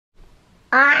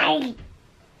I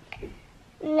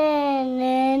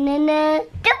Superman.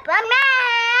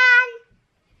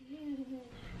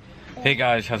 Hey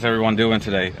guys, how's everyone doing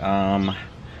today?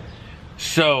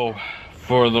 So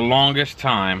for the longest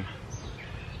time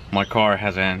my car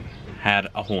hasn't had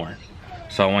a horn,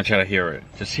 so I want you to hear it.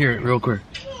 Just hear it real quick.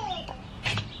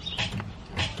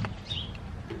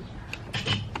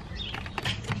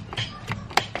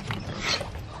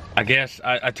 I guess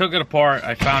I took it apart.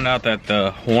 I found out that the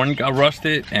horn got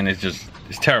rusted and it's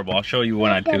terrible. I'll show you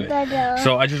when I do it.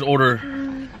 So I just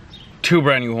ordered 2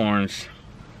 brand new horns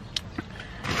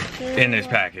in this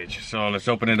package. So let's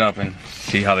open it up and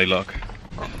see how they look.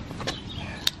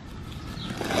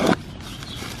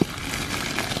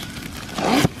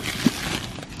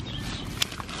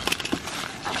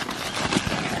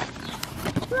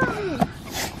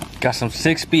 Got some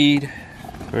 6-speed.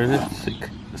 Where is it?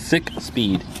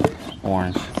 6-speed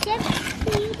horns.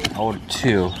 6-speed. I ordered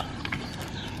 2.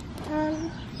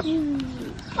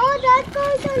 Oh, that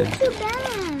goes too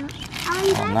bad.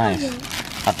 Oh, nice.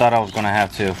 I thought I was gonna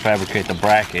have to fabricate the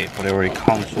bracket, but it already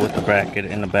comes with the bracket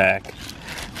in the back.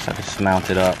 So I just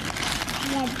mount it up.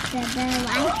 Alright.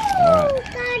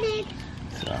 Got it.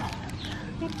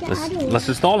 So let's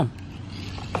install them.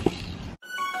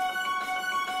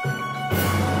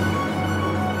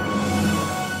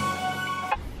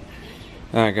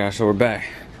 Alright guys, so we're back.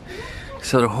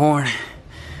 So the horn,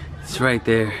 it's right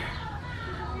there.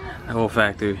 The whole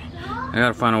factory. I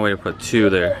gotta find a way to put 2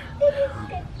 there.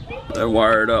 They're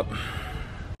wired up.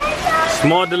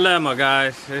 Small dilemma,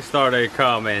 guys. They started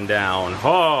coming down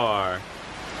hard.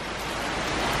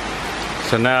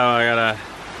 So now I gotta,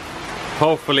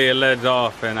 hopefully it leads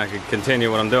off and I can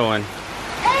continue what I'm doing.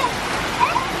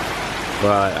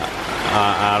 But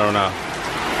I don't know.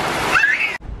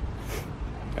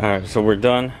 Alright, so we're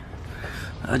done.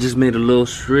 I just made a little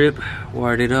strip,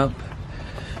 wired it up,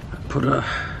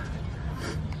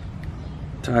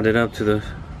 tied it up to the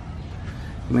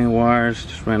main wires,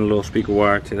 just ran a little speaker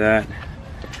wire to that.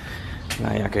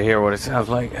 Now y'all can hear what it sounds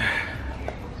like.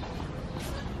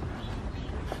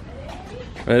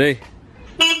 Ready?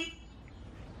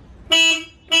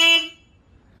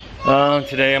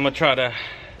 Today I'm gonna try to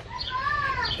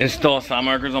install side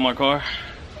markers on my car.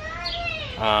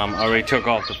 I already took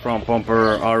off the front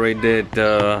bumper, already did,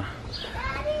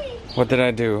 what did I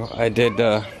do? I did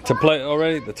template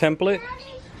already, the template.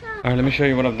 Alright, let me show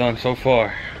you what I've done so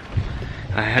far.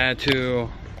 I had to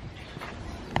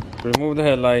remove the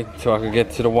headlight so I could get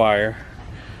to the wire.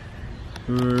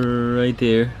 Right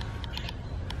there.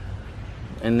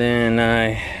 And then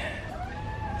I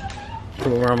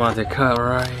put where I'm about to cut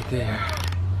right there.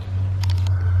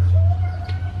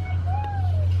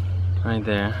 Right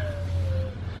there.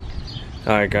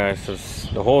 Alright guys, so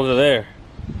the holes are there.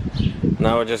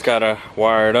 Now we just gotta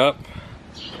wire it up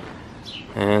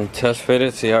and test fit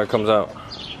it, see how it comes out.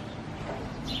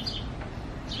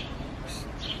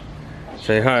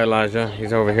 Say hi Elijah,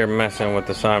 he's over here messing with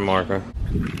the side marker.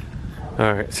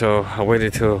 Alright, so I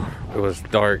waited till it was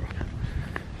dark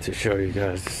to show you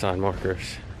guys the side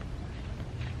markers.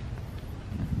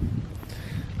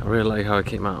 I really like how it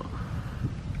came out.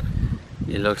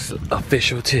 It looks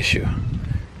official tissue.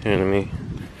 You know what I mean?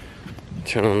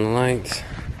 Turn on the lights.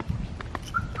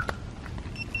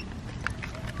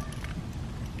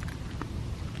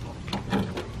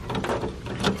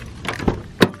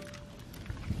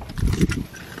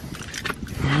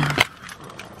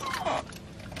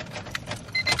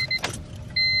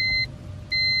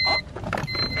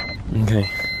 Okay.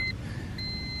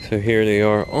 So here they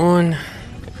are on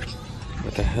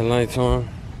with the headlights on.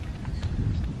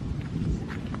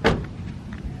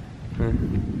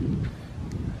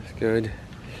 Good.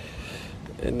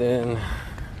 And then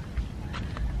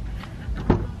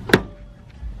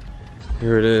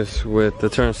here it is with the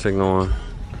turn signal on.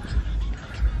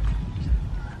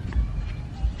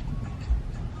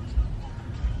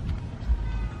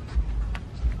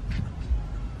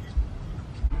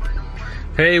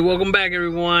 Hey, welcome back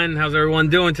everyone. How's everyone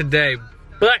doing today?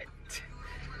 But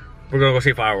we're gonna go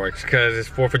see fireworks because it's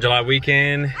 4th of July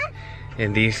weekend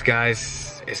and these guys,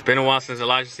 it's been a while since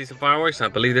Elijah sees some fireworks. I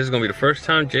believe this is gonna be the first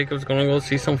time Jacob's gonna go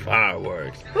see some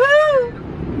fireworks. Woo!